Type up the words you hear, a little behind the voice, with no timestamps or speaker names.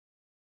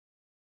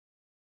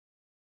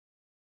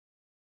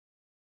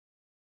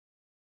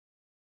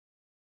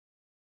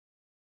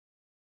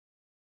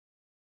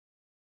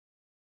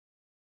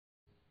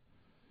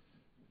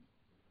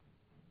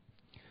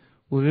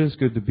Well, it is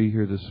good to be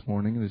here this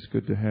morning. It is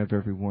good to have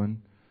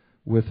everyone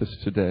with us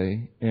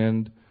today.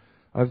 And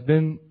I've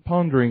been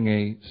pondering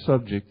a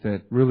subject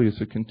that really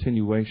is a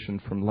continuation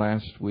from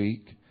last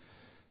week.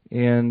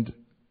 And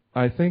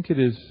I think it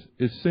is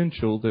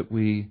essential that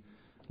we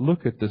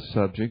look at this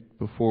subject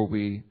before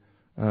we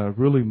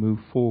really move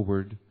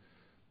forward.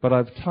 But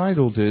I've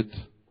titled it,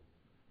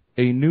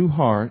 A New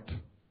Heart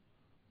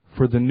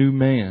for the New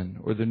Man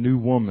or the New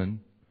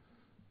Woman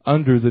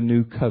Under the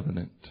New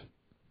Covenant.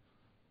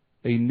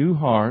 A new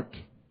heart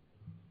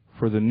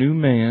for the new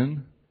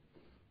man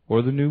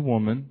or the new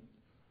woman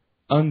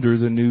under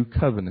the new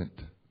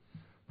covenant.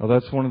 Now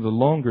that's one of the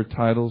longer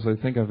titles I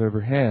think I've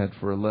ever had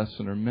for a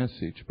lesson or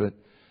message, but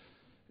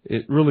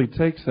it really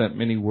takes that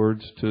many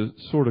words to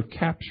sort of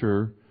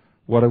capture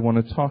what I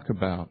want to talk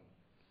about.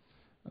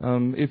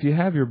 If you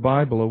have your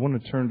Bible, I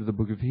want to turn to the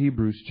book of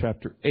Hebrews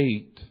chapter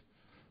 8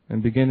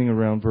 and beginning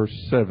around verse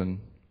 7.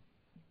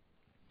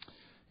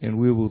 And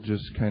we will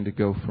just kind of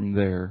go from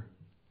there.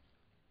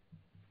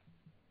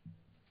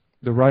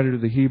 The writer of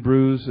the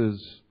Hebrews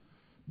has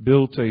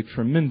built a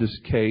tremendous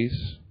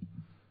case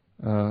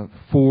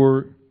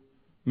for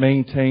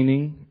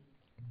maintaining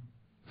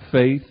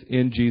faith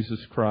in Jesus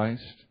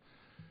Christ.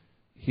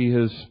 He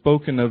has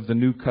spoken of the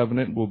new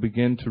covenant. We'll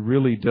begin to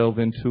really delve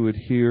into it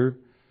here,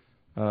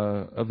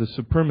 of the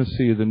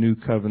supremacy of the new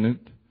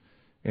covenant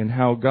and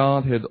how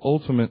God had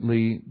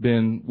ultimately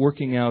been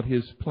working out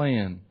His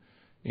plan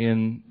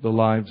in the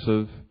lives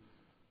of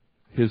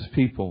His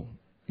people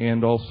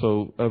and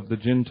also of the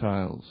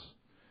Gentiles.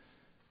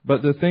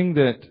 But the thing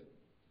that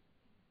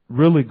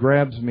really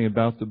grabs me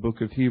about the book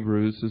of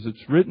Hebrews is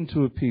it's written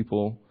to a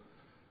people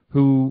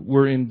who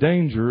were in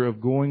danger of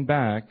going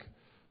back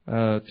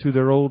to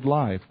their old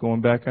life,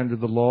 going back under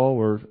the law,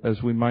 or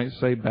as we might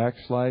say,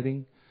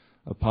 backsliding,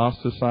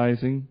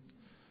 apostatizing.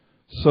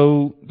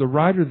 So the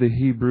writer of the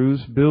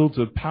Hebrews builds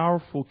a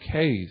powerful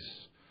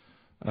case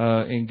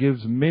and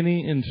gives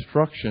many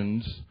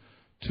instructions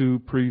to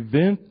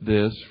prevent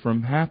this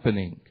from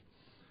happening.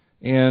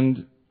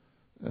 And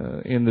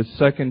in the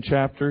second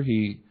chapter,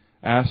 he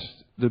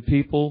asked the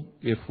people,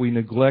 if we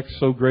neglect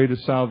so great a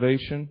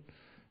salvation,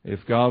 if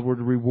God were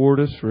to reward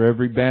us for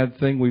every bad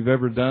thing we've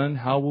ever done,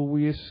 how will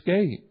we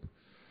escape?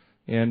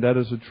 And that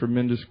is a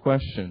tremendous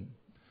question.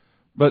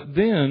 But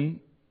then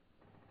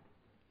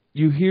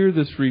you hear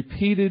this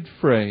repeated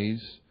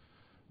phrase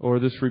or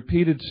this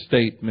repeated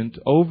statement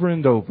over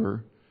and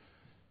over,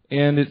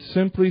 and it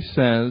simply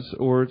says,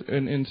 or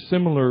in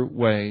similar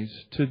ways,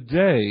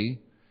 today,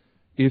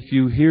 if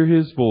you hear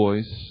His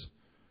voice,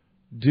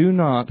 do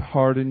not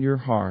harden your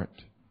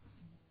heart.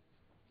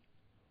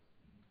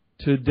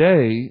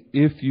 Today,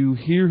 if you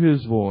hear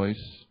His voice,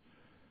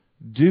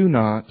 do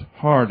not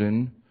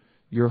harden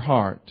your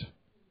heart.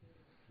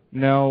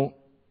 Now,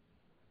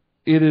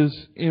 it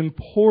is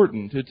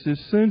important, it's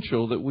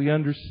essential that we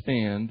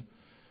understand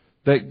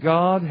that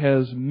God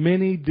has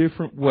many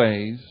different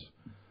ways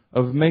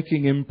of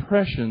making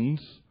impressions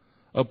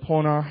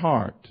upon our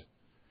heart.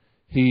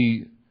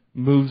 He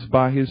moves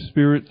by His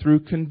Spirit through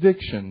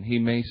conviction. He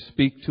may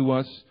speak to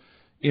us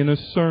in a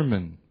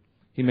sermon.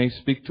 He may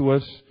speak to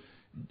us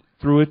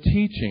through a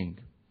teaching,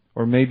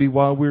 or maybe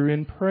while we're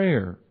in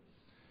prayer,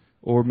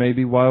 or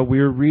maybe while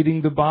we're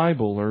reading the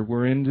Bible or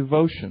we're in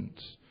devotions.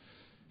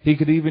 He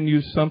could even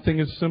use something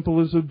as simple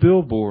as a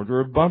billboard or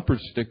a bumper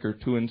sticker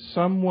to in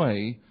some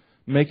way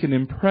make an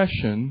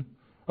impression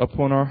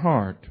upon our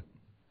heart.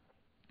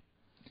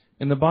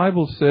 And the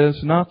Bible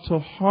says not to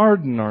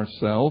harden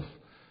ourselves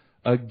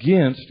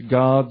against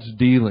God's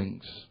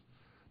dealings,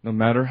 no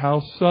matter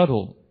how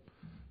subtle,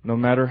 no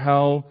matter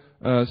how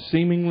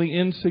seemingly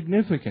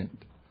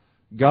insignificant.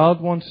 God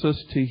wants us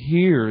to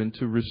hear and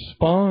to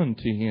respond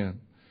to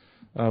Him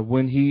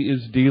when He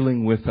is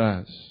dealing with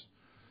us.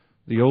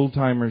 The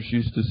old-timers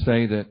used to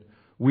say that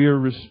we are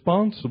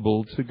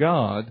responsible to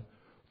God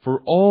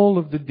for all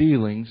of the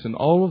dealings and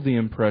all of the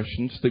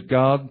impressions that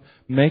God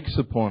makes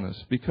upon us.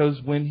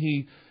 Because when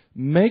He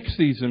makes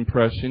these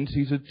impressions,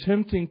 He's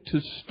attempting to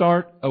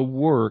start a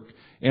work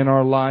in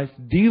our life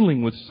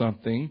dealing with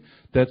something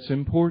that's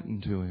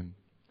important to Him.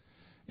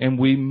 And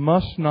we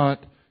must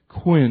not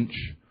quench,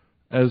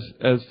 as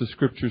the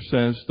Scripture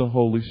says, the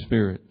Holy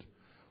Spirit.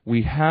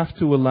 We have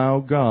to allow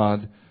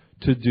God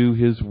to do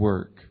His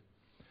work.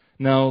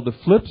 Now, the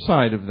flip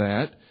side of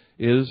that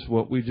is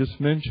what we just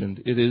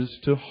mentioned. It is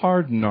to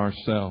harden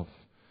ourselves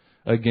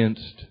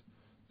against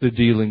the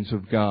dealings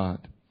of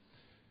God.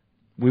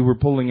 We were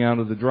pulling out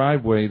of the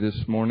driveway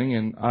this morning,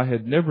 and I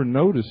had never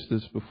noticed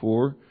this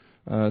before.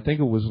 I think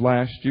it was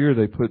last year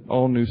they put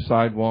all new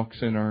sidewalks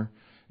in our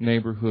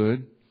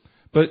neighborhood.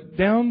 But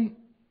down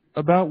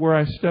about where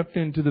I stepped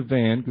into the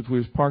van, because we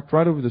was parked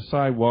right over the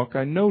sidewalk,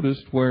 I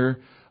noticed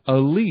where a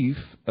leaf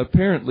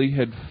apparently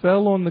had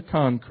fell on the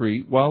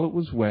concrete while it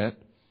was wet,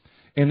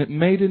 and it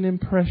made an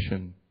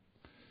impression.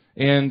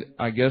 And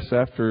I guess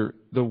after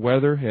the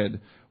weather had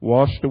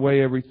washed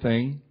away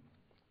everything,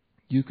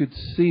 you could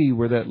see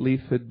where that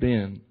leaf had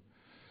been.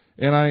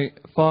 And I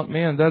thought,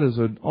 man, that is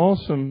an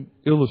awesome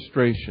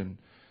illustration.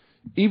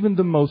 even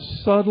the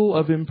most subtle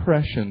of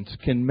impressions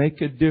can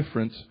make a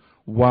difference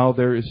while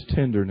there is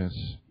tenderness.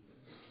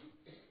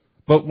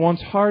 But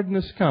once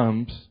hardness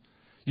comes,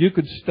 you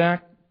could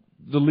stack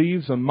the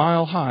leaves a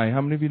mile high.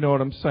 How many of you know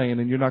what I'm saying?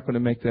 And you're not going to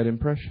make that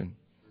impression.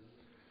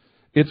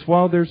 It's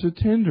while there's a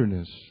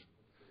tenderness.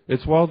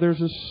 It's while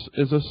there's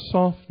a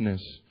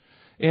softness.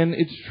 And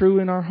it's true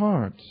in our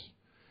hearts.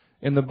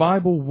 And the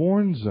Bible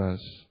warns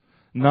us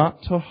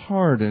not to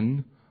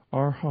harden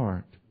our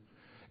heart.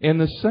 And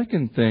the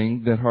second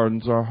thing that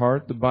hardens our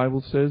heart, the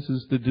Bible says,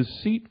 is the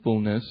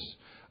deceitfulness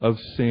of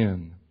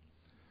sin.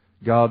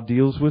 God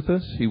deals with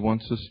us. He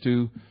wants us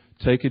to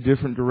take a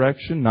different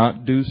direction,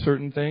 not do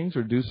certain things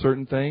or do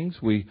certain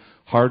things. We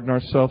harden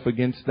ourselves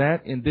against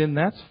that, and then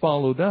that's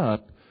followed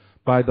up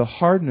by the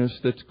hardness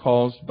that's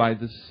caused by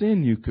the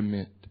sin you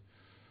commit.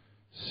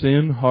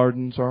 Sin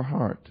hardens our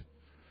heart.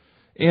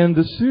 And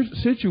the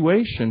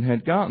situation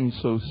had gotten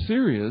so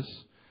serious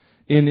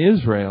in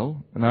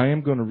Israel, and I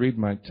am going to read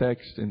my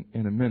text in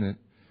a minute,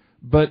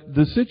 but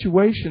the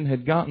situation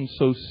had gotten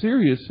so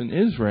serious in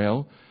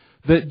Israel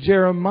that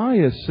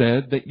Jeremiah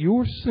said that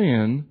your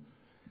sin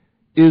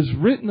is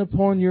written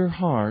upon your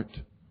heart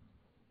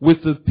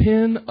with the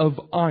pen of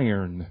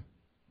iron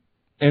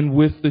and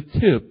with the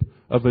tip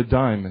of a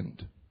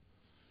diamond.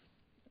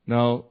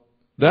 Now,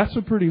 that's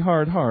a pretty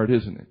hard heart,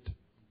 isn't it?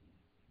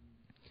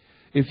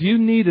 If you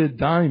need a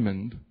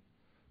diamond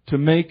to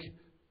make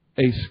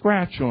a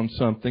scratch on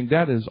something,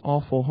 that is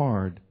awful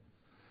hard.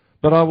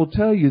 But I will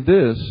tell you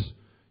this,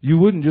 you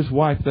wouldn't just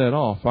wipe that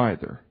off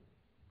either.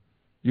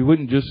 You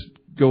wouldn't just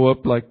go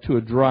up like to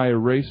a dry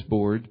erase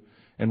board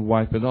and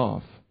wipe it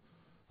off.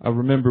 I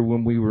remember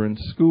when we were in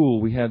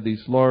school, we had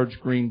these large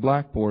green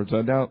blackboards.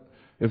 I doubt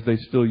if they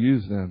still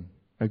use them.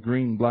 A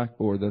green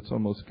blackboard, that's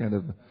almost kind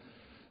of...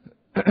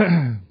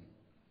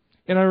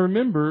 And I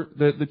remember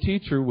that the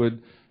teacher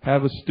would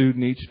have a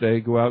student each day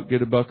go out,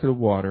 get a bucket of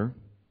water.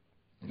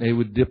 They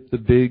would dip the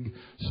big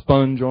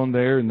sponge on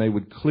there and they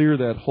would clear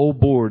that whole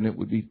board and it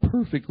would be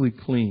perfectly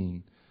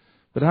clean.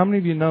 But how many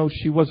of you know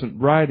she wasn't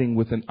writing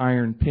with an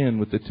iron pen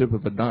with the tip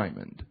of a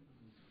diamond?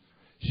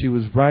 She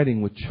was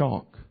writing with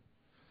chalk.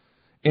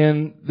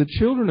 And the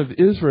children of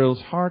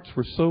Israel's hearts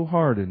were so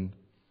hardened.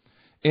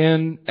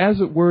 And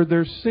as it were,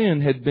 their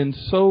sin had been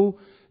so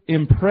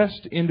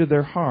impressed into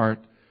their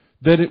heart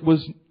that it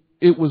was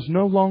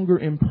no longer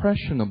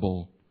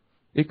impressionable.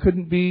 It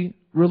couldn't be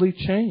really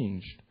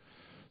changed.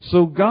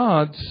 So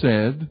God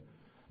said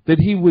that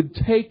He would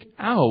take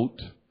out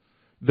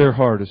their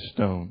heart of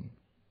stone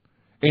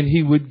and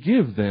He would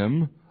give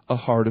them a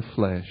heart of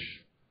flesh.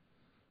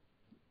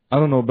 I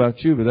don't know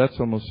about you, but that's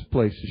almost a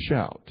place to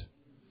shout.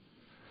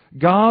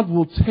 God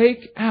will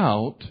take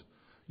out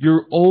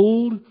your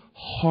old,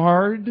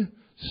 hard,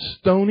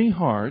 stony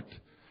heart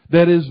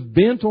that is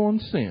bent on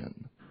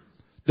sin,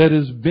 that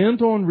is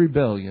bent on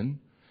rebellion,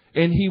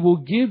 and He will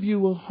give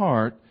you a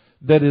heart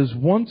that is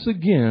once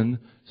again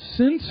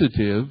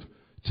sensitive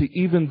to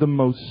even the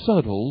most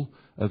subtle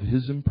of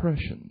His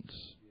impressions.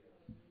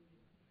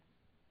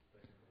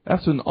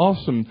 That's an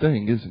awesome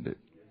thing, isn't it?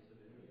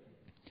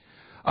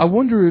 I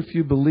wonder if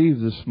you believe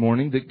this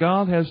morning that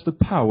God has the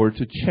power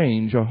to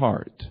change a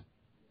heart.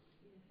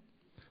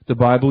 The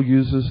Bible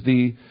uses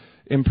the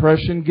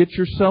impression, get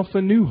yourself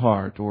a new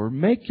heart, or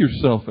make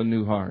yourself a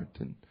new heart.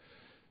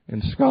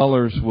 And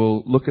scholars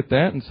will look at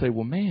that and say,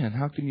 well, man,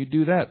 how can you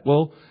do that?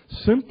 Well,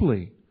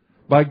 simply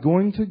by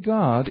going to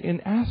God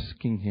and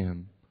asking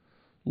Him,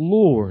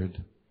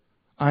 Lord,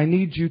 I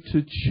need you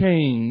to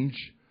change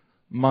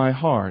my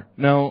heart.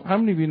 Now, how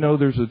many of you know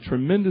there's a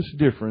tremendous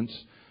difference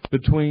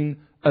between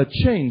a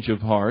change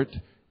of heart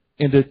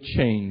and a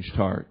changed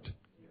heart?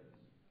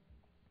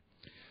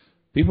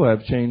 People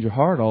have change of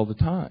heart all the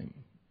time.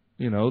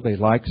 You know, they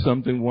like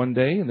something one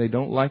day and they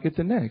don't like it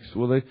the next.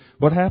 Well,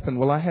 what happened?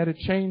 Well, I had a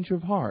change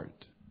of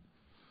heart.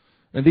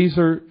 And these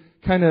are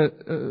kind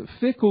of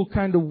fickle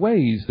kind of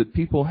ways that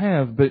people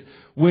have. But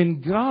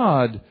when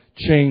God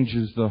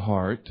changes the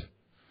heart,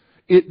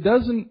 it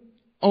doesn't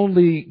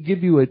only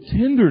give you a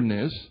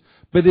tenderness,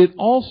 but it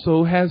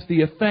also has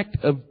the effect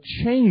of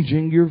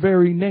changing your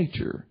very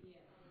nature.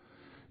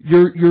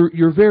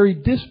 Your very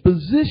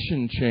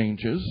disposition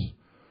changes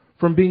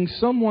from being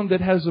someone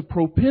that has a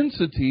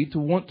propensity to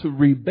want to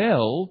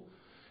rebel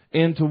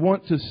and to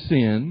want to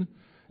sin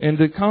and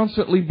to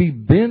constantly be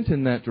bent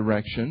in that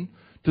direction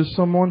to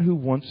someone who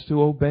wants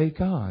to obey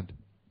God.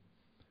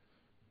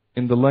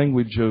 In the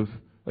language of,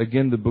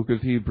 again, the book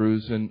of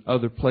Hebrews and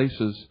other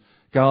places,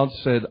 God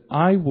said,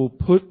 I will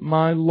put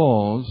my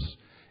laws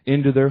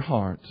into their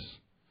hearts,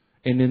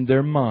 and in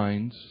their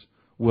minds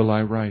will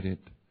I write it.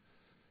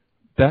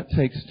 That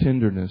takes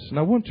tenderness. And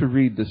I want to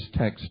read this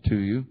text to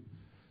you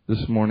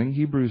this morning,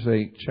 Hebrews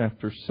 8,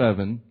 chapter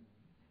 7.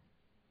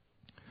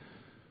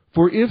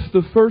 For if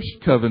the first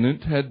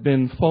covenant had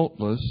been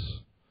faultless,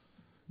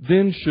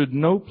 then should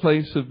no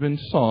place have been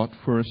sought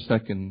for a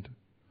second.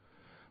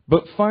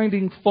 But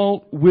finding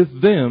fault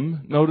with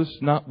them, notice,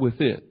 not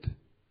with it.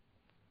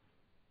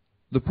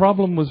 The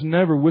problem was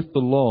never with the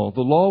law.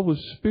 The law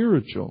was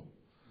spiritual,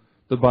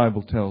 the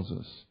Bible tells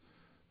us.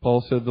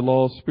 Paul said the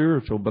law is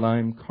spiritual, but I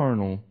am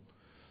carnal.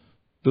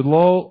 The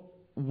law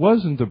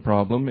wasn't the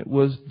problem, it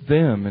was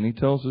them. And he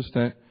tells us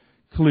that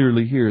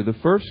clearly here. The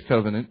first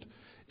covenant,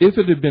 if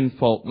it had been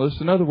faultless,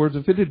 in other words,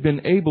 if it had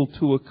been able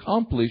to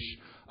accomplish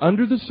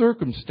under the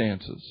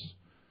circumstances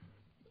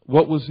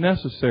what was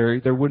necessary,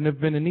 there wouldn't have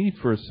been a need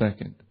for a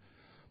second.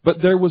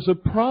 But there was a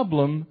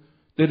problem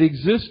that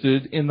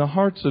existed in the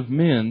hearts of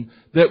men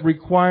that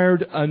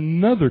required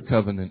another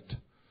covenant.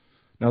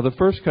 Now, the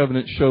first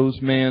covenant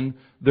shows man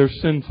their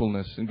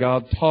sinfulness, and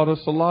God taught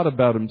us a lot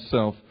about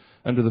Himself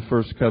under the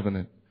first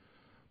covenant.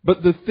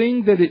 But the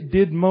thing that it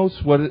did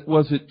most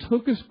it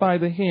took us by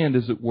the hand,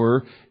 as it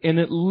were, and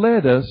it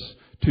led us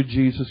to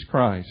Jesus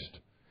Christ.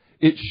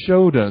 It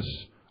showed us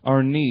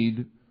our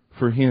need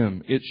for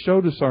Him. It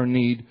showed us our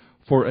need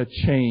for a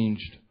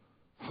changed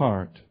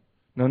heart.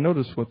 Now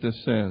notice what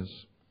this says.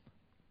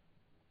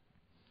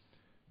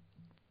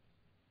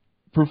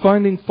 For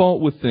finding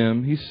fault with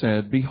them, He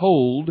said,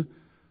 Behold,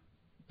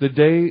 the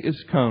day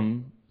is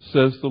come,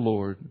 says the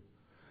Lord,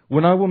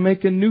 when I will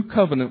make a new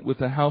covenant with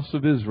the house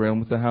of Israel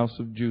and with the house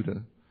of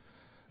Judah,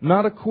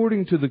 not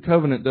according to the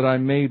covenant that I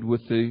made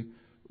with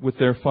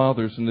their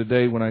fathers in the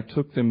day when I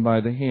took them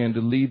by the hand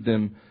to lead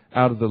them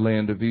out of the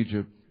land of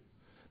Egypt,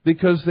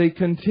 because they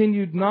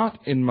continued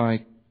not in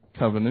my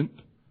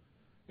covenant,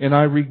 and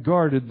I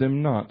regarded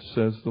them not,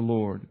 says the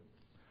Lord.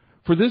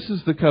 For this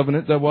is the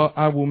covenant that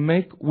I will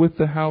make with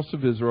the house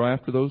of Israel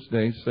after those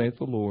days, saith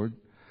the Lord.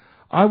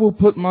 I will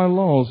put my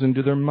laws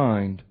into their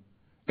mind,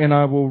 and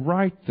I will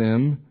write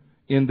them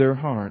in their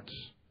hearts.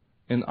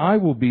 And I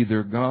will be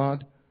their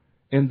God,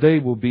 and they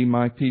will be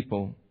my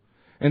people.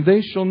 And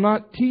they shall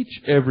not teach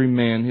every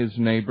man his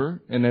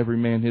neighbor, and every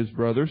man his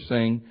brother,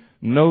 saying,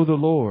 Know the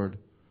Lord.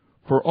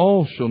 For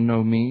all shall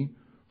know me,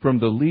 from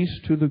the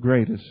least to the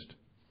greatest.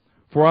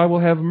 For I will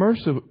have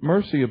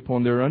mercy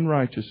upon their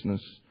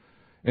unrighteousness,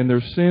 and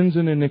their sins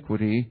and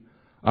iniquity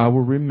I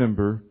will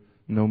remember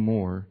no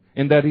more.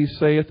 And that He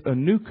saith, A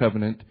new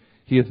covenant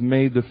He hath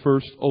made the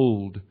first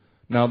old.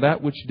 Now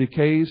that which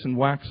decays and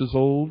waxes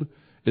old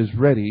is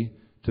ready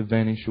to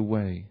vanish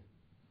away.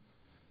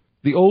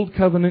 The old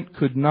covenant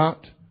could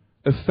not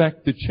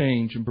effect the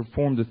change and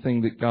perform the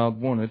thing that God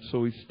wanted,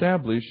 so He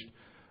established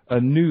a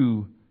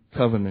new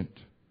covenant.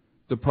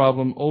 The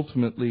problem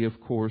ultimately, of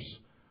course,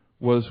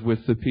 was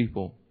with the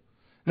people.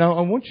 Now,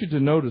 I want you to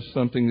notice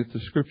something that the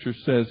Scripture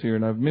says here,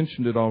 and I've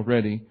mentioned it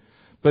already,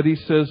 but He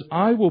says,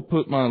 I will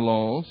put my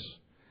laws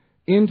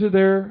into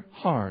their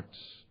hearts,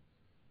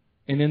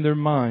 and in their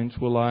minds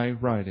will I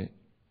write it.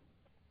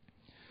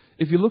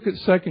 If you look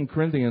at 2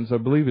 Corinthians, I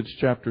believe it's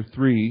chapter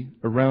 3,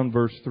 around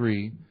verse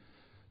 3,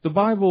 the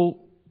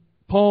Bible,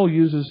 Paul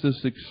uses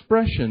this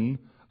expression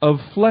of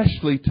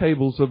fleshly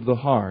tables of the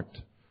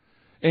heart.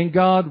 And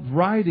God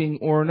writing,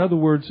 or in other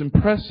words,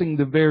 impressing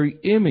the very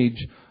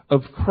image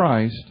of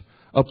Christ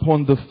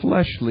upon the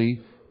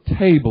fleshly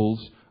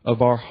tables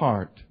of our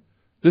heart.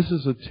 This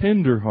is a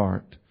tender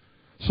heart.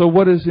 So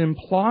what is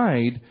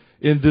implied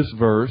in this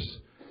verse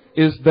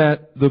is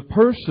that the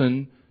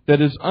person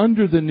that is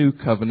under the new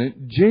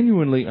covenant,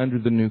 genuinely under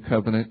the new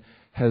covenant,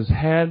 has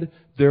had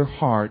their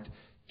heart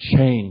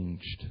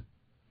changed.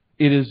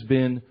 It has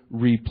been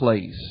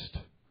replaced.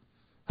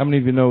 How many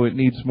of you know it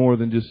needs more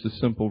than just a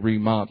simple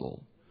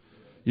remodel?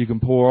 You can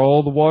pour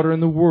all the water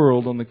in the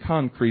world on the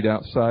concrete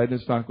outside and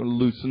it's not going to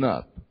loosen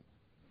up.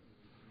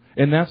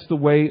 And that's the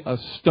way a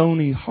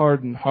stony,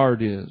 hardened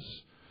heart is.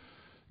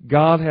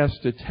 God has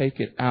to take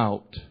it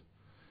out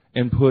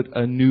and put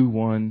a new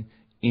one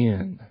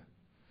in.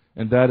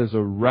 And that is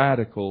a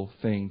radical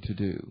thing to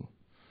do.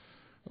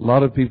 A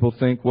lot of people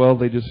think, well,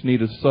 they just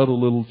need a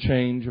subtle little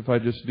change. If I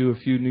just do a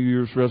few New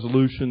Year's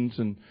resolutions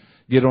and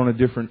get on a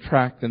different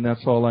track, then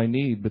that's all I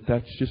need. But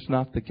that's just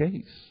not the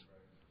case.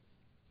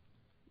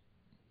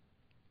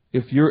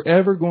 If you're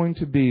ever going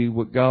to be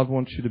what God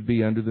wants you to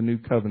be under the new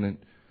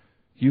covenant,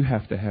 you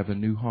have to have a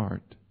new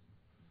heart.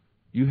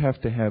 You have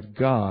to have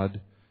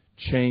God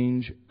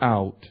change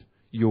out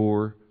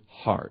your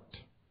heart.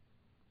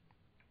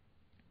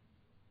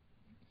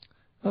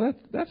 Well,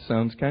 that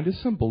sounds kind of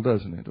simple,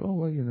 doesn't it? Oh,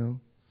 well, you know.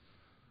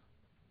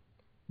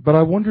 But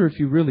I wonder if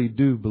you really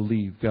do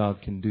believe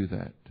God can do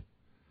that.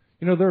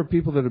 You know, there are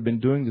people that have been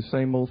doing the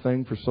same old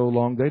thing for so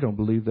long, they don't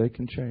believe they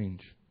can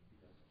change.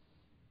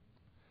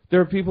 There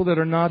are people that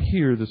are not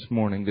here this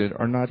morning, that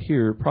are not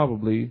here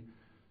probably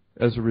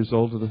as a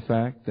result of the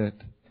fact that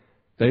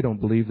they don't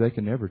believe they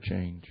can ever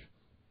change.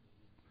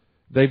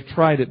 They've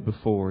tried it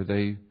before.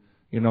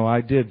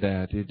 I did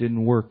that. It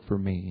didn't work for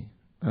me.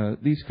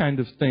 These kind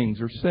of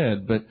things are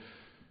said. But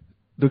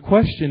the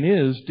question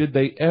is, did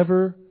they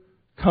ever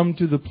come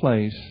to the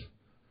place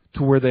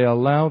to where they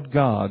allowed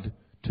God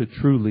to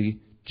truly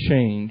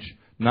change?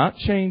 Not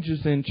change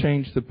as in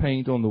change the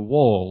paint on the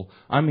wall.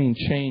 I mean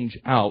change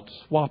out,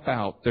 swap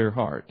out their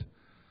heart.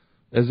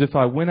 As if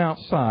I went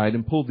outside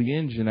and pulled the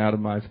engine out of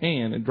my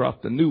van and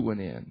dropped a new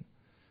one in.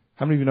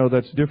 How many of you know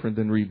that's different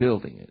than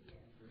rebuilding it?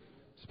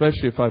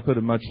 Especially if I put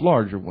a much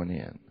larger one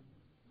in.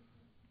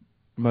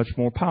 A much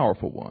more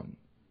powerful one.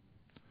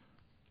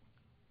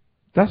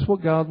 That's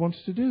what God wants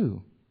to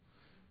do.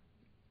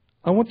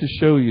 I want to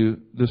show you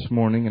this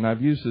morning, and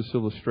I've used this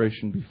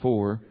illustration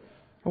before.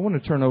 I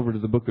want to turn over to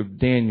the book of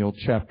Daniel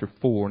chapter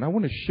 4, and I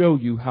want to show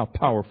you how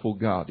powerful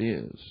God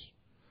is.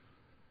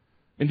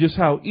 And just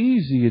how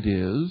easy it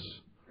is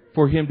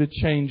for Him to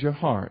change a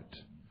heart.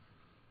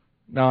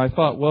 Now I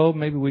thought, well,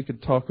 maybe we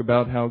could talk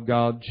about how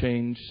God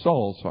changed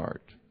Saul's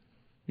heart.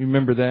 You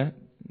remember that?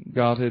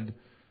 God had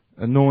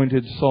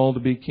anointed Saul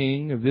to be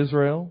king of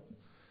Israel.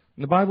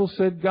 And the Bible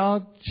said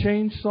God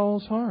changed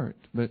Saul's heart.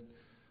 But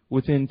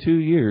within 2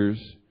 years,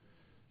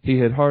 he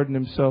had hardened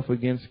himself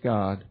against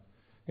God.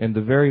 And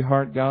the very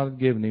heart God had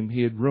given him,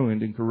 he had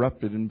ruined and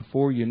corrupted. And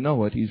before you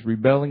know it, he's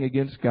rebelling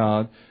against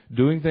God,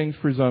 doing things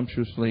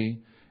presumptuously,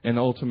 and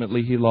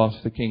ultimately he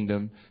lost the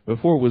kingdom.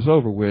 Before it was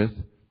over with,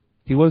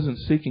 he wasn't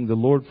seeking the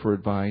Lord for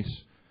advice,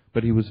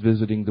 but he was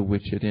visiting the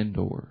witch at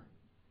Endor.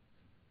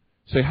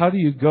 So how do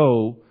you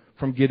go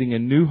from getting a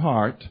new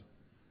heart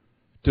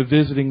to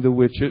visiting the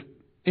witch at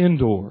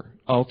Endor?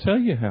 I'll tell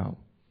you how.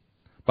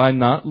 By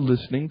not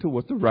listening to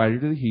what the writer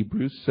to the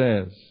Hebrews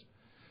says.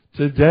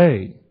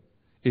 Today,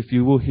 if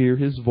you will hear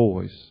His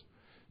voice,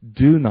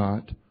 do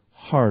not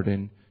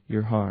harden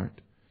your heart.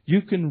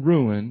 You can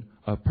ruin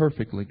a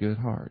perfectly good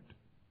heart.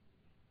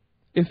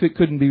 If it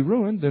couldn't be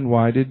ruined, then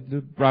why did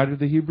the writer of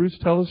the Hebrews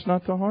tell us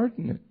not to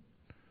harden it?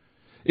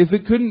 If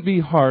it couldn't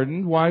be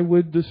hardened, why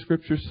would the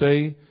Scripture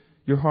say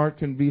your heart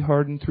can be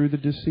hardened through the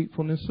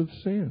deceitfulness of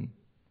sin?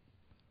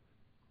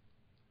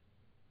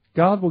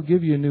 God will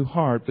give you a new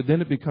heart, but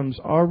then it becomes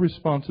our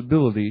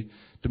responsibility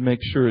to make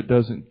sure it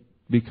doesn't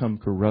become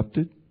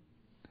corrupted.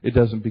 It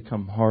doesn't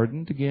become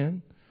hardened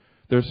again.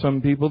 There are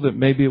some people that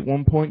maybe at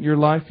one point in your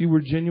life you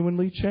were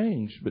genuinely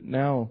changed, but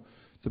now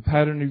the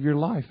pattern of your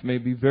life may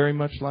be very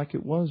much like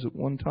it was at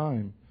one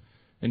time,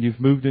 and you've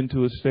moved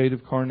into a state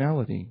of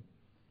carnality.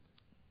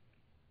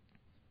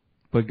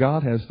 But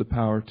God has the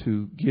power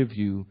to give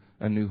you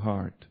a new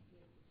heart.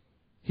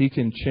 He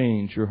can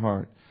change your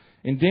heart.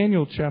 In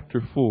Daniel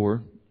chapter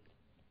 4,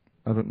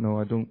 I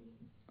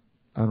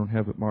don't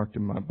have it marked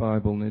in my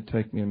Bible, and it'd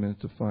take me a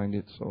minute to find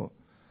it, so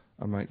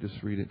I might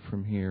just read it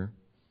from here.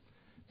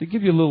 To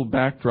give you a little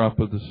backdrop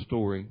of the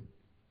story,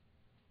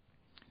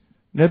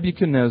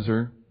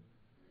 Nebuchadnezzar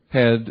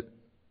had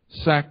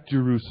sacked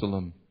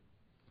Jerusalem.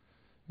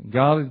 And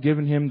God had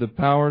given him the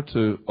power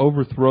to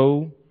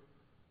overthrow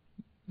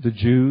the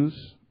Jews.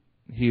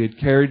 He had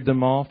carried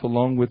them off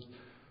along with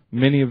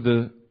many of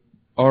the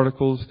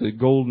articles, the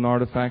golden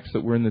artifacts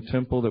that were in the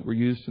temple that were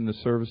used in the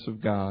service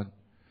of God.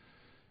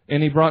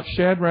 And he brought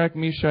Shadrach,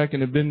 Meshach,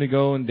 and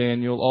Abednego and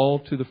Daniel all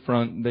to the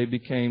front. And they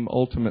became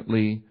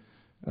ultimately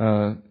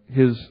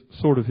his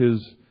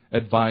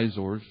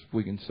advisors, if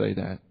we can say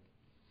that.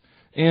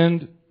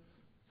 And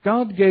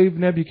God gave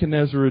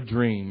Nebuchadnezzar a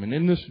dream. And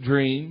in this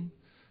dream,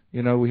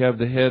 we have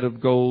the head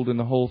of gold and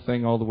the whole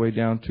thing all the way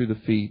down to the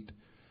feet.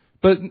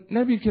 But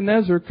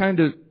Nebuchadnezzar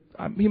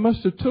he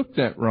must have took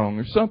that wrong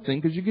or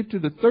something, because you get to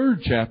the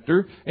 3rd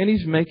chapter and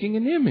he's making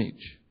an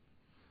image.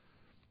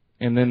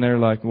 And then they're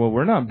like, well,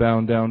 we're not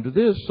bound down to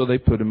this. So they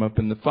put him up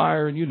in the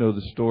fire, and you know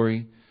the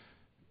story.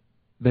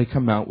 They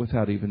come out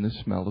without even the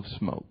smell of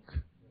smoke.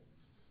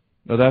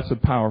 Now that's a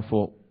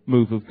powerful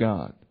move of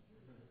God.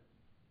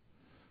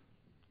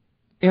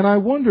 And I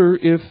wonder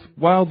if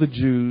while the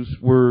Jews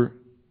were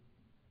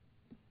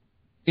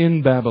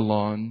in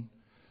Babylon,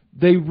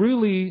 they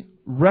really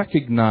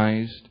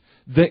recognized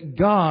that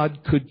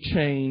God could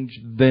change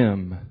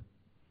them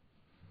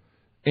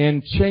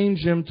and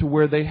change them to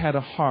where they had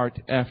a heart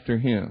after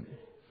Him.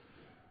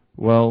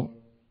 Well,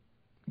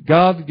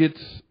 God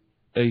gets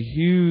a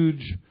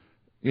huge,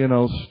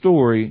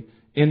 story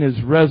in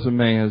His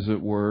resume, as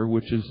it were,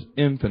 which is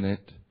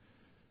infinite,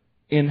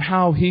 in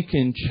how He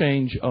can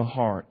change a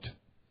heart.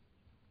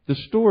 The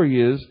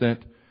story is that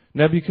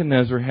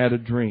Nebuchadnezzar had a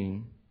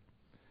dream.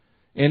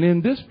 And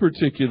in this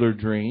particular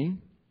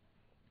dream,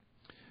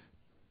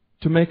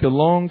 to make a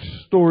long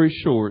story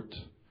short,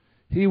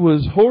 he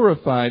was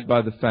horrified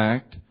by the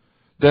fact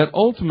that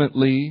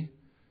ultimately,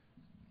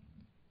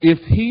 if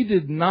he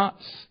did not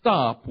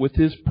stop with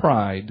his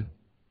pride,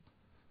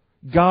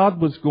 God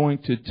was going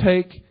to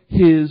take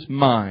his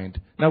mind.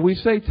 Now we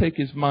say take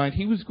his mind.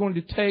 He was going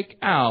to take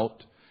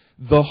out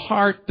the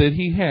heart that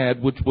he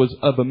had, which was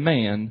of a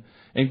man,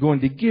 and going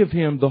to give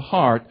him the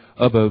heart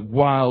of a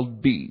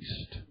wild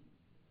beast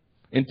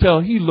until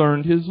he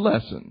learned his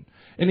lesson.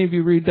 Any of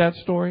you read that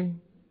story?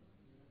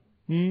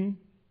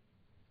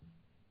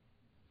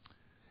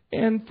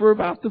 And for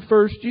about the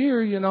first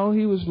year,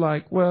 he was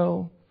like,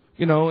 well,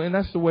 and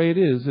that's the way it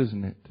is,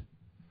 isn't it?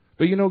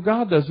 But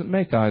God doesn't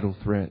make idle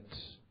threats.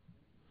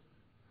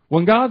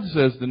 When God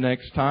says the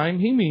next time,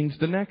 He means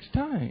the next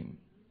time.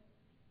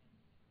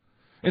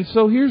 And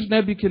so here's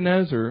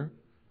Nebuchadnezzar,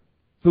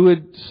 who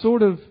had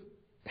sort of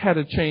had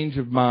a change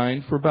of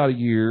mind for about a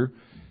year,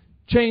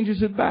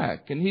 changes it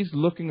back. And he's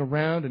looking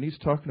around and he's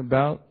talking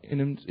about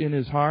in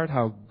his heart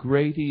how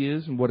great he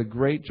is and what a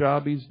great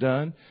job he's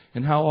done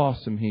and how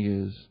awesome he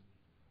is.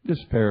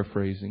 Just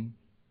paraphrasing.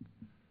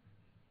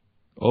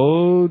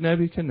 Oh,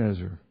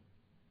 Nebuchadnezzar.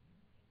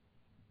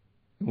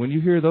 When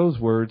you hear those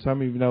words, how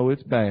many of you know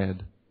it's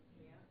bad?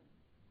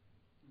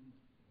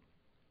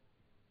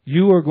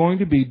 You are going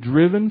to be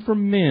driven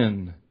from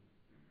men.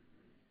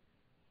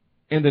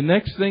 And the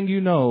next thing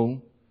you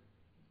know,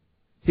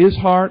 his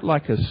heart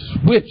like a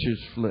switch is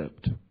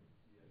flipped.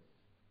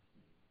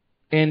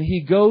 And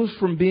he goes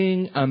from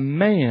being a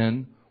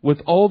man with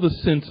all the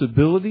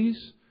sensibilities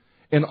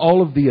and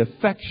all of the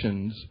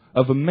affections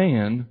of a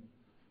man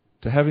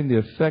to having the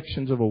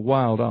affections of a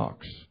wild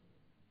ox.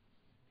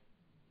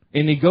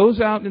 And he goes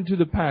out into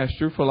the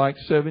pasture for like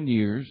 7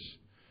 years.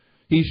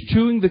 He's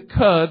chewing the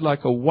cud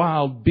like a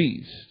wild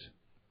beast.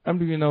 How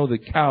many of you know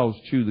that cows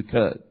chew the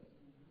cud?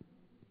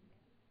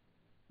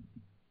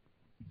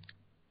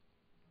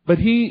 But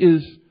he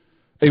is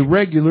a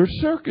regular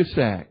circus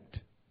act.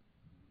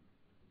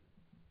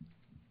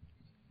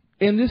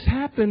 And this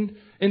happened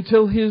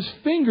until his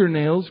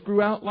fingernails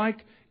grew out like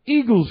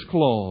eagle's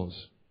claws.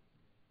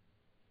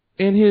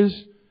 And his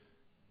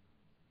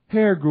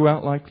hair grew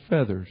out like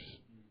feathers.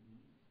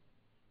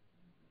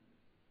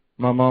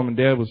 My mom and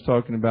dad was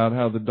talking about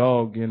how the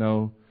dog,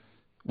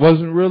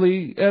 wasn't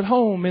really at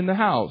home in the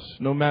house,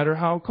 no matter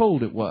how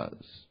cold it was.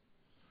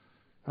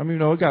 I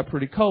mean, it got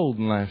pretty cold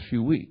in the last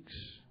few weeks.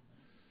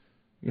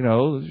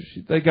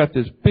 They got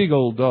this big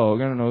old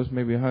dog. I don't know, it's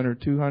maybe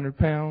 100, 200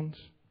 pounds.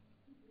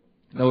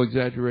 No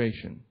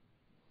exaggeration.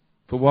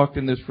 If I walked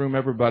in this room,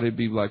 everybody would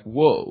be like,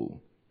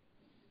 whoa.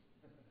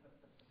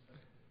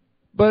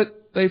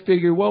 But they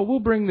figure, well, we'll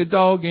bring the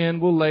dog in,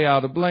 we'll lay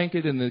out a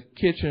blanket in the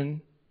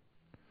kitchen,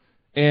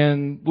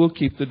 and we'll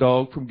keep the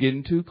dog from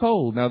getting too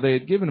cold. Now, they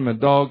had given him a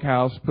dog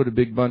house, put a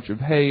big bunch of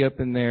hay up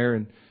in there,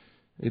 and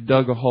they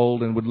dug a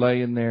hole and would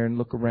lay in there and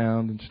look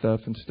around and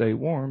stuff and stay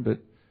warm. But,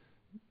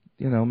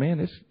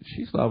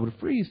 she's liable to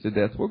freeze to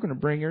death. We're going to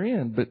bring her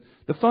in. But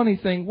the funny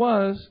thing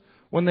was,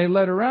 when they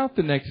let her out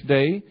the next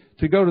day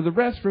to go to the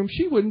restroom,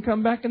 she wouldn't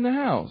come back in the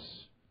house.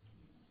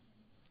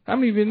 How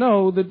many of you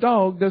know the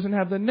dog doesn't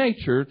have the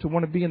nature to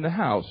want to be in the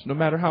house, no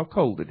matter how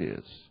cold it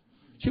is?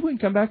 She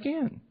wouldn't come back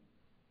in.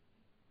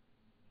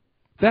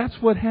 That's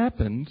what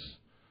happens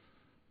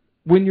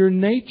when your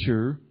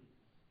nature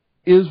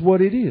is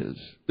what it is.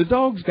 The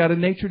dog's got a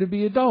nature to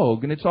be a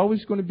dog, and it's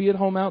always going to be at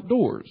home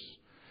outdoors.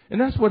 And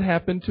that's what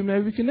happened to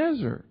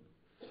Nebuchadnezzar.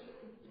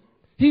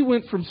 He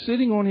went from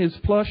sitting on his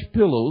plush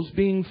pillows,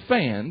 being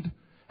fanned,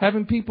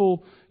 having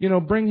people,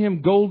 bring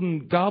him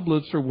golden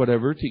goblets or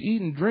whatever to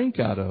eat and drink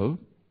out of,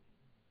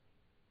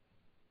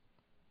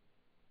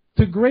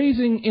 to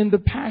grazing in the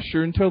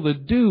pasture until the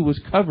dew was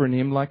covering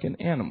him like an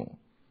animal.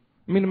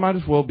 I mean, it might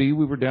as well be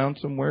we were down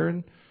somewhere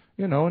in,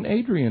 in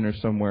Adrian or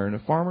somewhere in a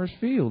farmer's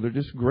field.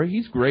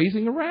 He's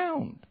grazing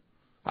around.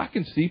 I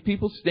can see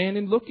people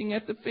standing looking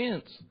at the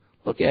fence.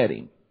 Look at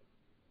him.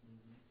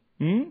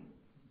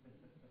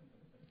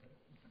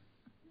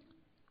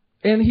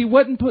 And he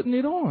wasn't putting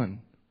it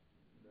on.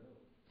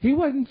 He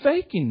wasn't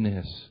faking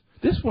this.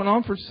 This went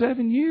on for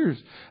 7 years.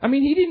 I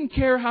mean, he didn't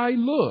care how he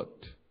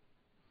looked.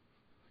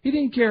 He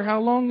didn't care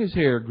how long his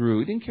hair grew.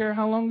 He didn't care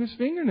how long his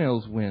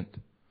fingernails went.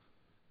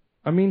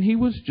 I mean, he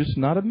was just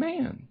not a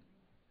man.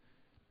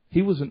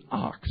 He was an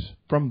ox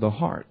from the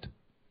heart.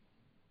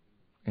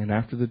 And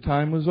after the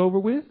time was over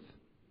with,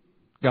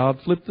 God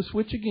flipped the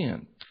switch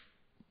again.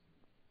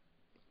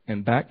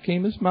 And back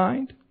came his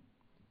mind.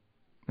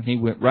 And he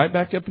went right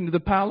back up into the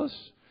palace,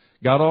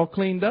 got all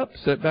cleaned up,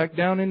 sat back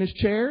down in his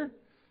chair,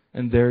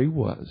 and there he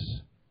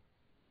was.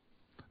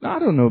 Now, I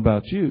don't know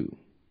about you,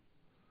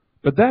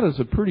 but that is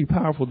a pretty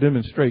powerful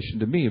demonstration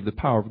to me of the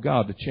power of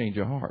God to change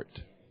a heart.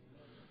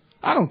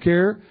 I don't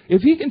care.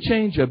 If he can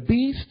change a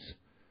beastly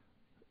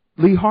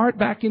heart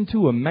back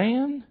into a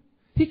man,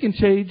 he can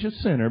change a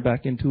sinner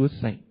back into a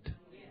saint.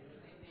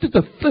 Just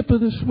the flip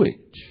of the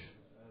switch.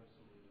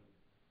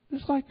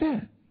 Just like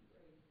that.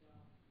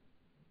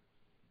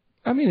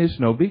 I mean, it's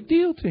no big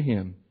deal to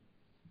him.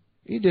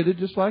 He did it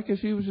just like if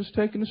he was just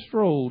taking a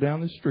stroll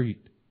down the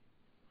street.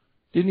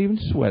 Didn't even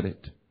sweat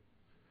it.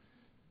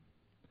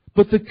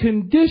 But the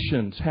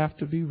conditions have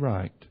to be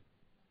right.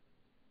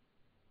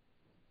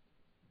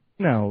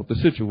 Now, the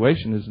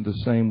situation isn't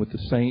the same with the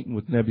saint and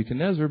with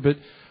Nebuchadnezzar, but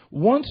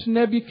once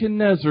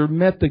Nebuchadnezzar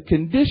met the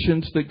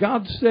conditions that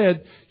God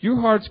said, your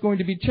heart's going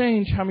to be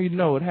changed, how many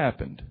know it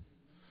happened?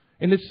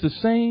 And it's the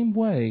same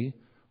way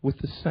with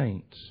the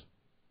saints.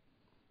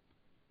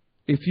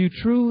 If you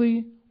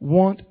truly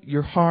want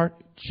your heart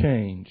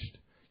changed,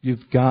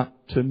 you've got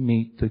to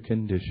meet the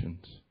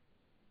conditions.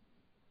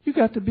 You've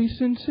got to be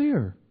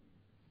sincere.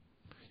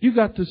 You've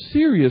got to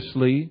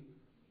seriously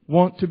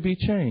want to be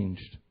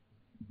changed.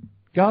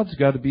 God's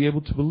got to be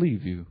able to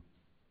believe you.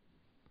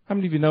 How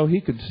many of you know he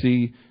could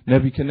see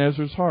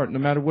Nebuchadnezzar's heart no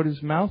matter what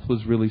his mouth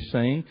was really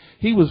saying?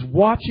 He was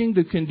watching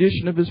the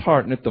condition of his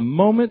heart. And at the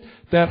moment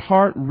that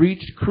heart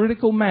reached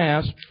critical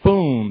mass,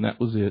 boom, that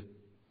was it.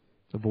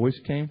 The voice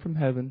came from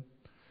heaven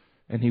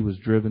and he was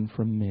driven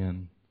from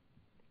men.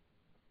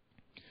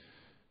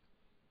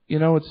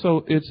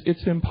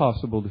 It's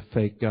impossible to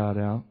fake God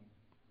out.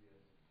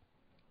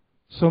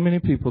 So many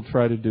people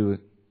try to do it.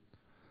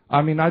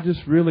 I mean, I just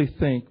really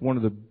think one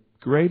of the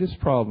greatest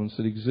problems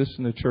that exists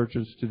in the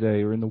churches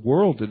today or in the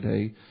world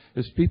today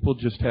is people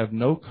just have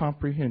no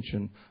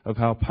comprehension of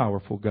how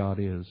powerful God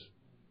is.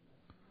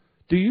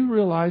 Do you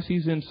realize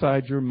He's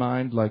inside your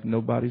mind like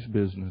nobody's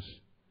business?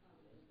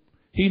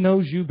 He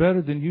knows you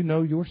better than you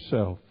know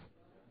yourself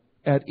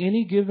at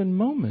any given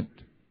moment.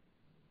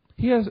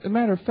 He has, as a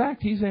matter of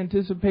fact, He's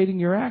anticipating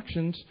your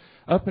actions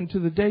up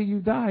until the day you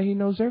die. He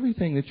knows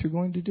everything that you're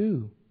going to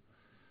do.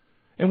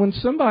 And when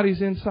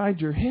somebody's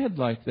inside your head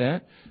like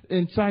that,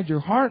 inside your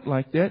heart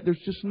like that, there's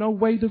just no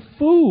way to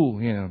fool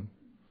Him.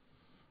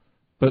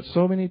 But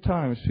so many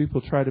times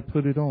people try to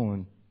put it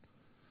on,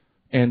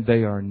 and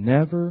they are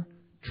never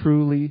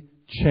truly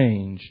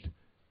changed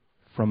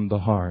from the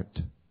heart.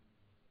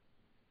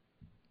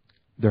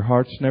 Their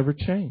heart's never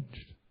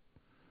changed.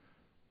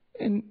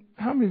 And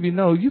how many of you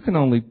know you can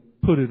only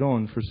put it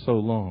on for so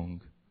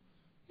long?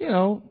 You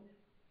know,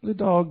 the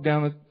dog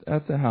down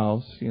at the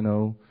house, you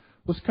know,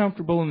 was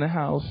comfortable in the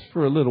house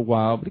for a little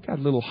while, but it got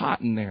a little hot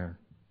in there.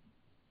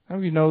 How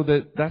do you know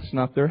that that's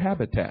not their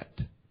habitat?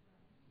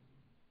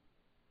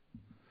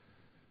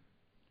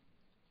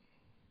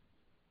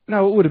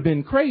 Now, it would have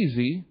been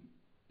crazy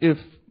if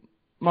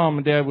Mom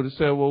and Dad would have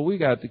said, well, we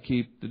got to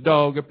keep the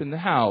dog up in the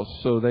house,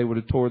 so they would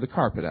have tore the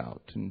carpet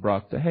out and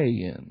brought the hay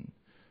in,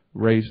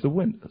 raised the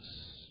windows.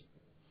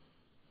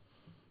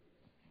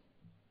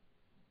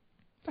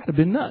 That'd have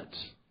been nuts,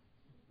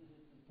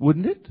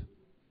 wouldn't it?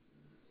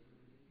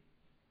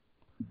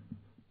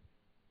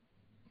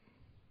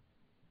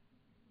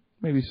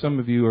 Maybe some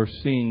of you are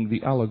seeing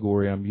the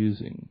allegory I'm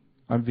using.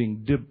 I'm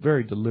being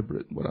very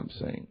deliberate in what I'm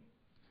saying.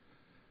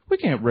 We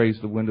can't raise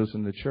the windows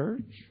in the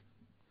church.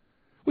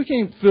 We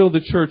can't fill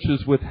the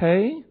churches with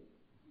hay.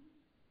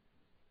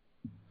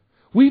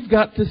 We've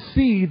got to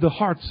see the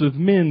hearts of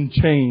men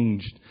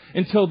changed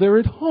until they're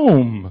at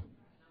home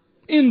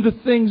in the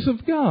things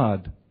of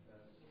God.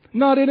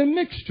 Not in a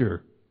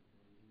mixture.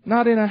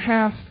 Not in a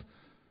half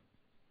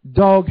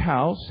dog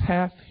house,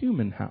 half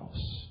human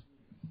house.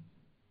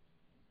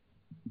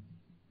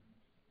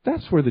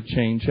 That's where the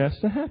change has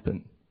to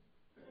happen.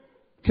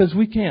 Because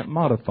we can't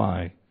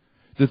modify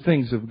the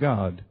things of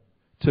God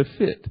to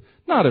fit.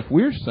 Not if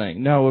we're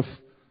saying. Now, if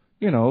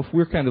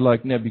we're kind of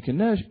like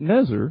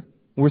Nebuchadnezzar,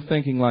 we're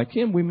thinking like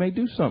him, we may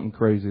do something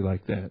crazy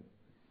like that.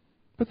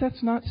 But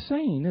that's not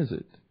sane, is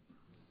it?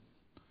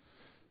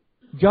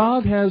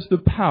 God has the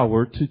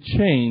power to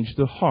change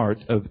the heart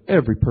of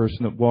every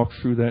person that walks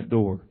through that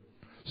door.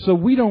 So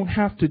we don't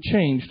have to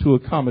change to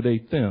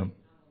accommodate them.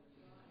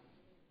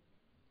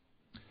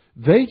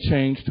 They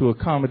change to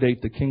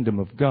accommodate the kingdom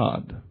of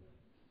God.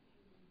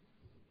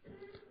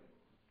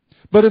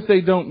 But if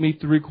they don't meet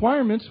the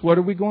requirements, what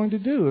are we going to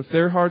do? If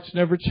their hearts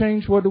never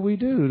change, what do?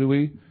 Do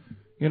we,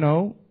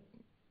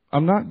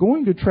 I'm not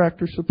going to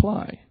Tractor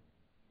Supply.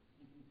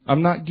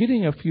 I'm not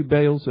getting a few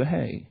bales of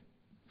hay.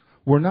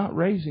 We're not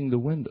raising the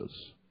windows.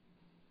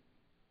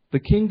 The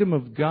kingdom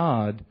of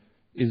God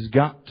is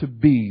got to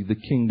be the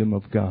kingdom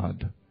of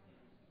God.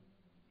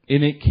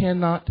 And it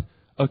cannot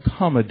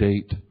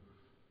accommodate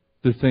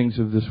the things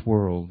of this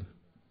world.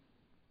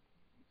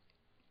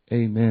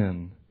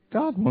 Amen.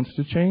 God wants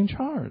to change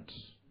hearts.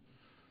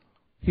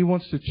 He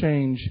wants to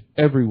change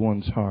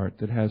everyone's heart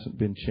that hasn't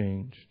been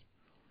changed.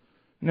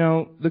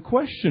 Now, the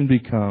question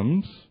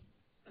becomes,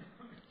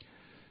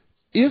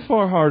 if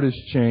our heart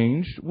is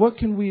changed, what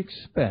can we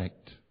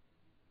expect?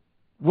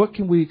 What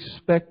can we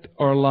expect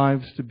our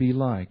lives to be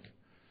like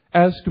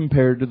as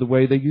compared to the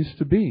way they used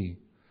to be?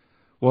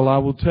 Well, I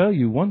will tell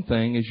you one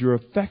thing is your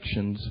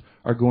affections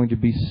are going to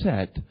be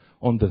set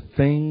on the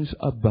things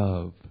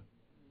above,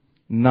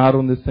 not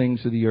on the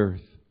things of the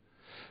earth.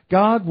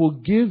 God will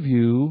give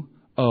you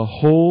a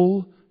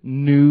whole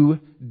new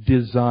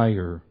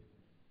desire.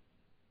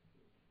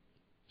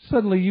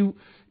 Suddenly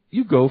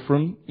you go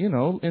from, in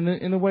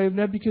the way of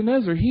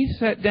Nebuchadnezzar, he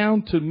sat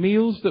down to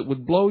meals that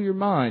would blow your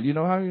mind. You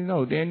know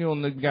how Daniel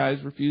and the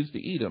guys refused to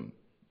eat them.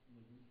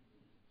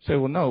 Say,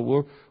 well,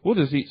 no, we'll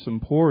just eat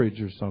some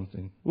porridge or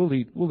something. We'll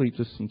eat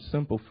just some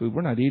simple food.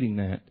 We're not eating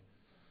that.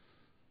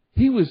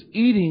 He was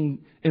eating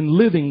and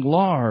living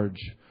large.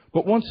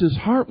 But once his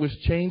heart was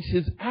changed,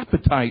 his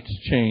appetites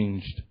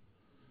changed.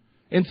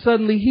 And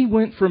suddenly he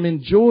went from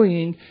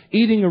enjoying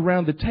eating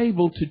around the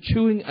table to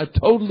chewing a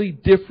totally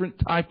different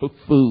type of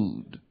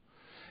food.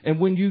 And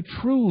when you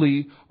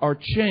truly are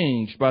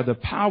changed by the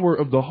power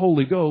of the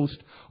Holy Ghost,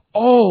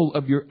 all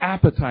of your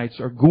appetites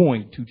are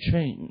going to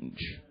change.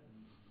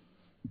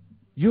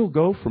 You'll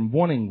go from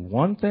wanting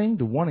one thing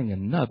to wanting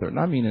another. And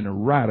I mean in a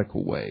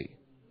radical way.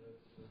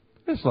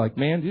 It's like,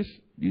 man,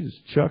 you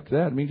just chuck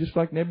that. I mean, just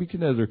like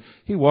Nebuchadnezzar.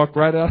 He walked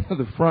right out of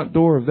the front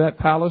door of that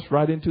palace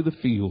right into the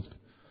field.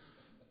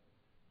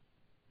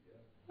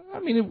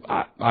 I mean,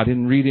 I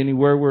didn't read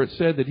anywhere where it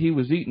said that he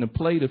was eating a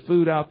plate of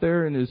food out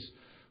there in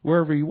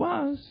wherever he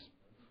was.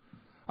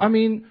 I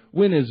mean,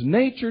 when his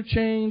nature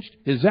changed,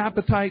 his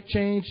appetite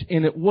changed,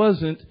 and it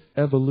wasn't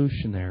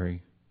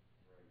evolutionary.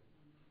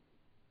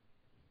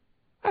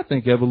 I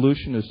think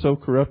evolution has so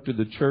corrupted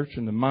the church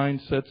and the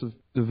mindsets of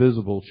the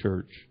visible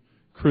church,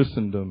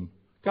 Christendom.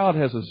 God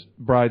has a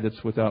bride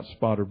that's without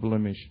spot or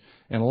blemish,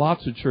 and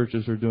lots of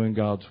churches are doing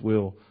God's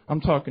will. I'm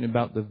talking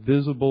about the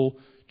visible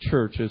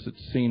church as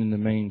it's seen in the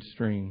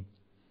mainstream.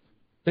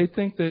 They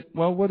think that,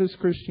 well, what is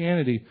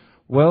Christianity?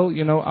 Well,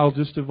 I'll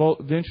just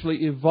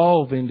eventually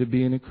evolve into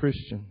being a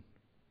Christian.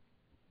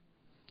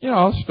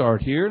 I'll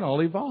start here and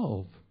I'll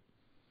evolve.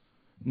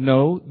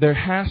 No, there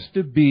has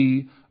to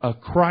be a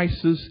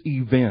crisis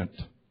event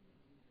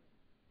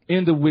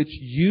into which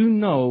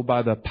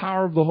by the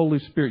power of the Holy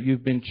Spirit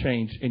you've been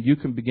changed, and you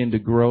can begin to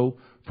grow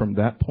from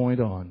that point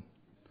on.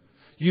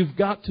 You've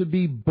got to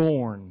be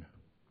born.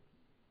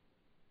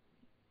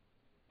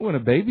 When a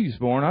baby's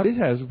born, it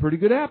has a pretty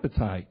good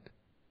appetite.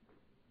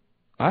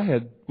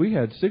 We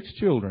had 6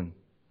 children.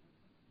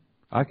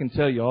 I can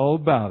tell you all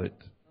about it.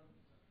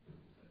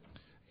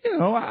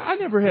 I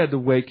never had to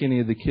wake any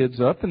of the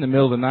kids up in the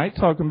middle of the night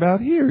talking about,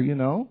 here,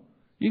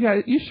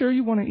 you sure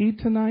you want to eat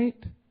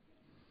tonight?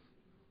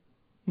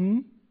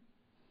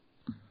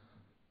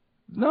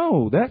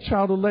 No, that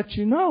child will let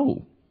you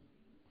know.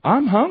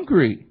 I'm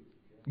hungry.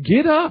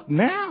 Get up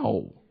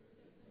now.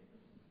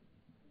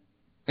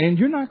 And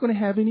you're not going to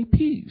have any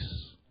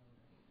peace.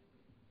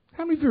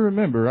 How many of you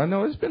remember? I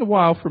know it's been a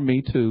while for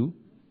me too,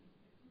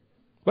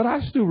 but I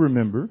still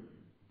remember.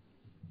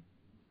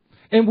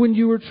 And when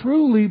you are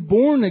truly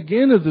born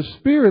again of the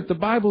Spirit, the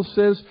Bible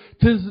says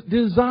to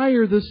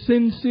desire the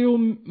sincere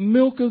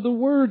milk of the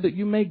Word that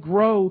you may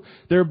grow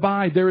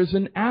thereby. There is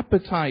an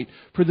appetite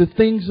for the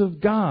things of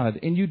God,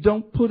 and you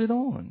don't put it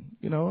on.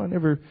 I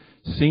never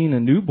seen a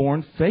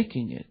newborn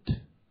faking it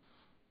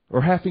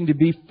or having to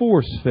be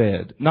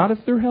force-fed. Not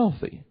if they're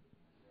healthy.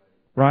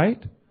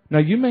 Right? Now,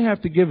 you may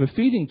have to give a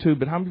feeding tube,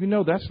 but how many of you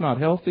know that's not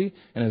healthy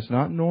and it's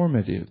not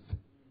normative?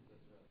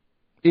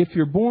 If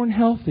you're born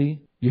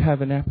healthy, you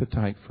have an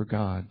appetite for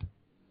God.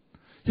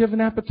 You have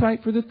an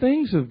appetite for the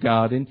things of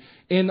God.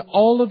 And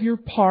all of your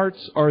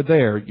parts are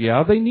there.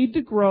 Yeah, they need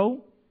to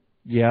grow.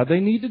 Yeah, they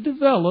need to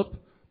develop.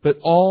 But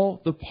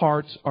all the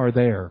parts are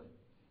there.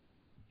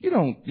 You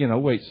don't,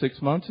 wait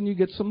 6 months and you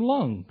get some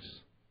lungs.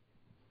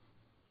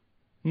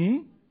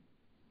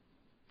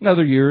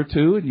 Another year or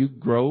two and you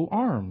grow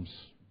arms.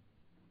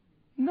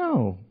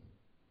 No.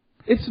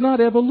 It's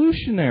not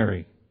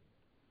evolutionary.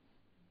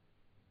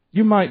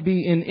 You might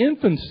be in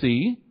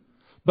infancy,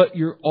 but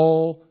you're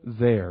all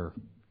there.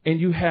 And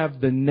you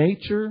have the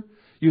nature,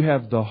 you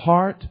have the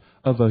heart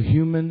of a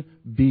human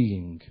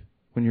being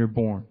when you're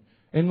born.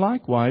 And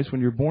likewise,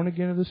 when you're born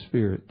again of the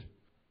Spirit.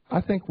 I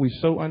think we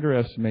so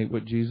underestimate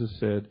what Jesus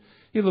said.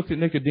 He looked at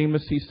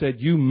Nicodemus, he said,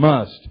 you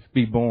must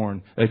be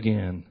born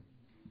again.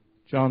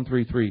 John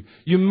 3:3.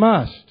 You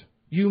must.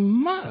 You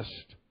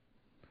must.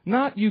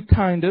 Not you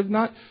kind of,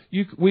 not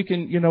you, we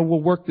can,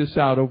 we'll work this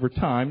out over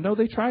time. No,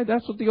 they tried.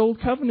 That's what the Old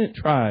Covenant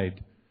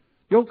tried.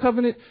 The Old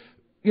Covenant,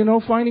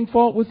 finding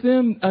fault with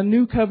them, a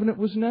new covenant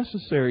was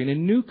necessary. And a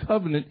new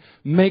covenant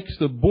makes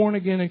the born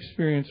again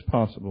experience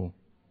possible.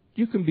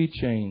 You can be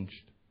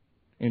changed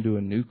into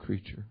a new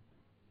creature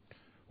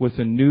with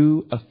a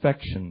new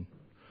affection,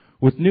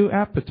 with new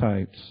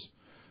appetites,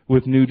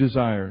 with new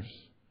desires.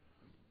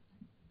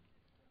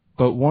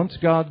 But once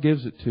God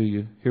gives it to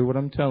you, hear what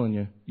I'm telling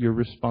you, you're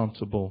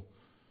responsible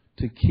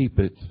to keep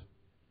it,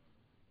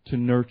 to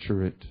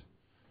nurture it,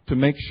 to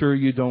make sure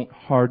you don't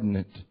harden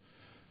it,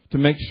 to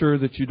make sure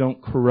that you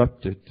don't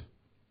corrupt it.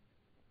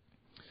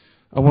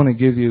 I want to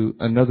give you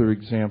another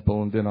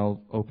example, and then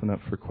I'll open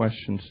up for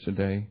questions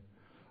today,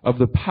 of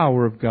the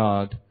power of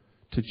God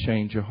to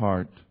change a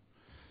heart.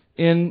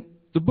 In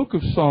the book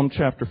of Psalm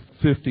chapter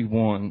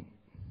 51,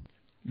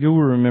 you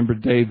will remember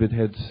David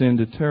had sinned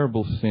a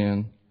terrible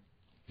sin.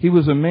 He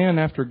was a man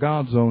after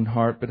God's own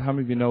heart, but how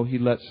many of you know he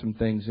let some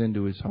things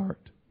into his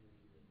heart?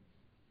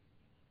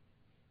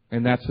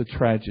 And that's a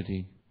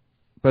tragedy.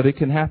 But it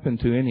can happen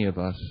to any of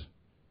us.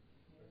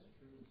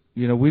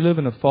 We live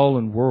in a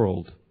fallen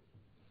world.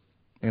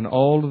 And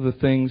all of the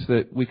things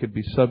that we could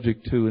be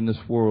subject to in this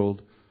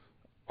world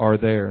are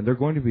there. And they're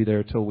going to be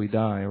there till we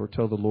die or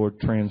till the Lord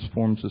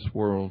transforms this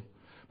world.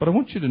 But I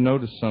want you to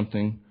notice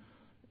something.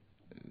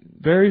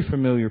 Very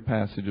familiar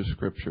passage of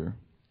Scripture.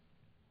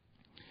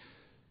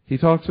 He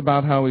talks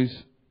about how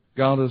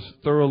God is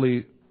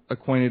thoroughly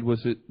acquainted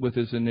with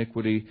his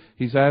iniquity.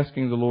 He's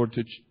asking the Lord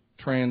to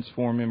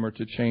transform him or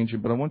to change him.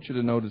 But I want you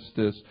to notice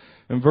this.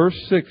 In verse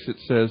 6 it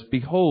says,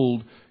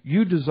 behold,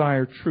 you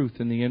desire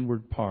truth in the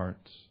inward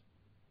parts.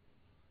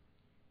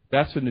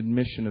 That's an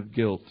admission of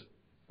guilt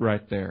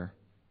right there.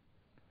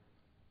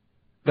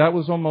 That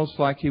was almost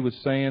like he was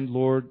saying,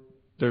 Lord,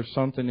 there's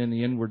something in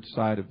the inward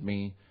side of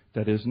me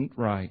that isn't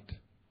right.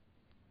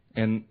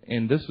 And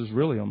this is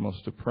really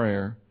almost a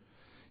prayer.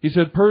 He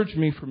said, purge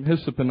me from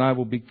hyssop and I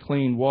will be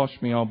clean. Wash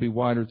me, I'll be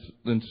whiter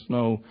than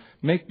snow.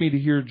 Make me to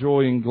hear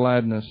joy and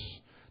gladness,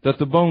 that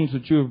the bones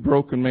that you have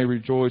broken may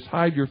rejoice.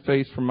 Hide your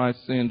face from my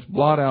sins.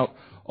 Blot out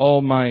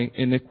all my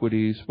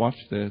iniquities. Watch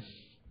this.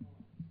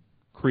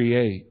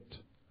 Create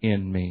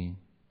in me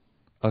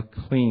a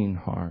clean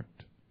heart,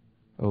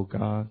 O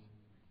God.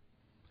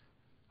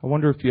 I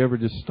wonder if you ever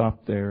just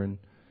stopped there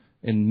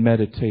and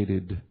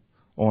meditated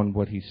on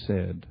what he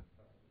said.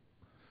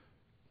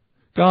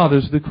 God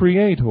is the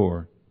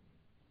creator.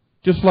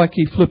 Just like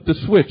he flipped the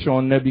switch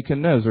on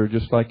Nebuchadnezzar,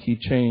 just like he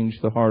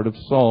changed the heart of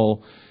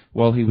Saul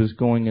while he was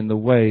going in the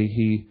way,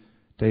 he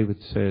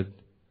David said,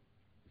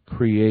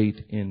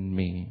 create in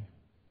me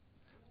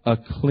a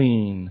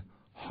clean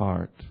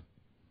heart.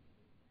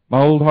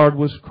 My old heart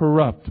was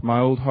corrupt. My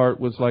old heart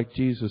was, like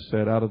Jesus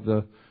said, out of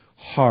the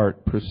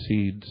heart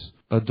proceeds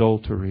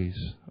adulteries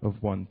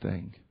of one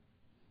thing.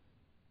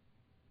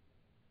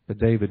 But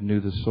David knew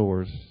the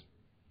source,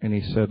 and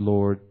he said,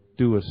 Lord,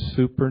 do a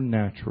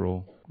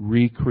supernatural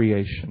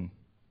recreation.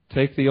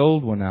 Take the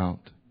old one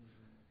out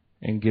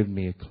and give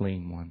me a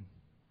clean one.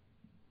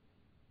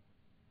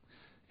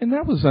 And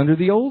that was under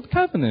the old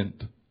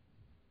covenant.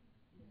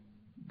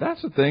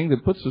 That's the thing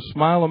that puts a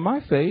smile on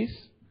my face.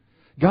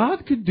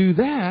 God could do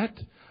that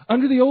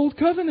under the old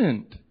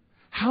covenant.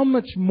 How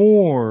much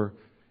more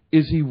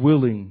is He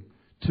willing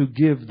to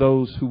give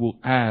those who will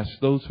ask,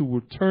 those who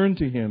will turn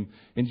to Him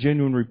in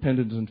genuine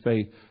repentance and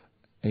faith,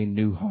 a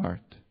new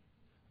heart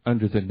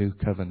under the new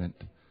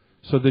covenant,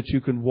 so that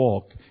you can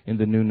walk in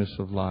the newness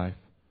of life,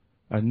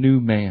 a new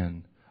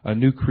man, a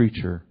new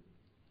creature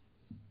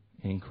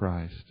in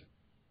Christ.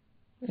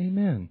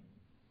 Amen.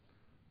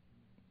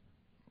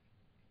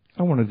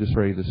 I want to just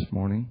pray this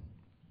morning.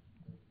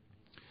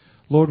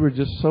 Lord, we're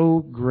just so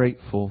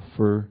grateful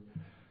for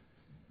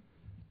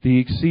the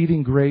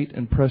exceeding great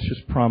and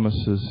precious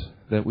promises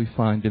that we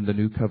find in the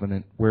new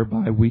covenant,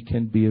 whereby we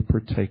can be a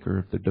partaker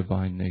of the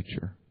divine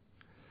nature.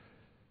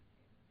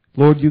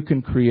 Lord, you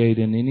can create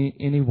in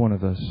any one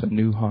of us a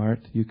new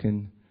heart. You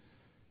can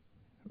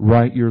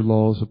write your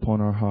laws upon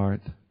our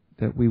heart,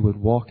 that we would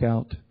walk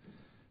out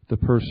the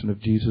person of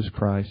Jesus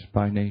Christ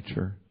by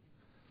nature.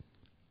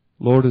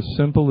 Lord, as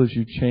simple as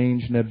you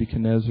change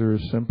Nebuchadnezzar,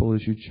 as simple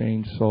as you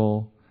change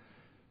Saul,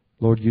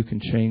 Lord, you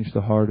can change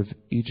the heart of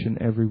each and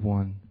every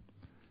one.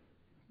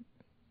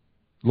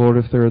 Lord,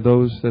 if there are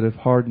those that have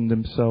hardened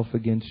themselves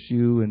against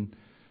you, and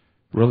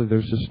really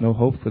there's just no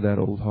hope for that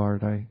old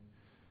heart, I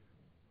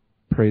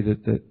pray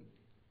that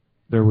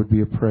there would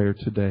be a prayer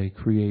today.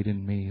 Create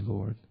in me,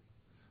 Lord,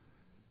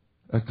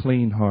 a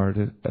clean heart,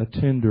 a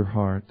tender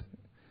heart,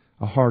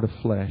 a heart of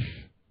flesh.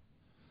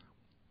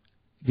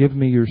 Give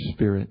me your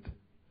Spirit.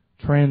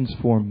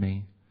 Transform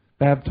me.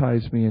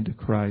 Baptize me into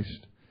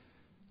Christ,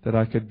 that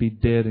I could be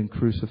dead and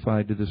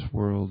crucified to this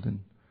world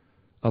and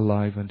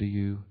alive unto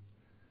you.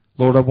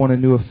 Lord, I want a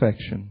new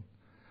affection.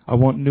 I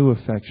want new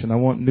affection. I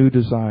want new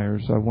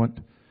desires. I want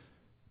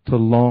to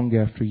long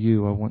after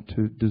you. I want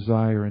to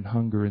desire and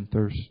hunger and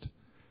thirst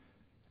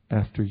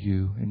after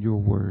you and your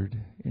word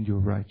and your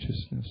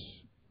righteousness.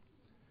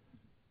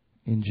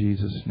 In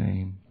Jesus'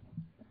 name,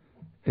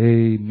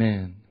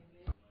 amen.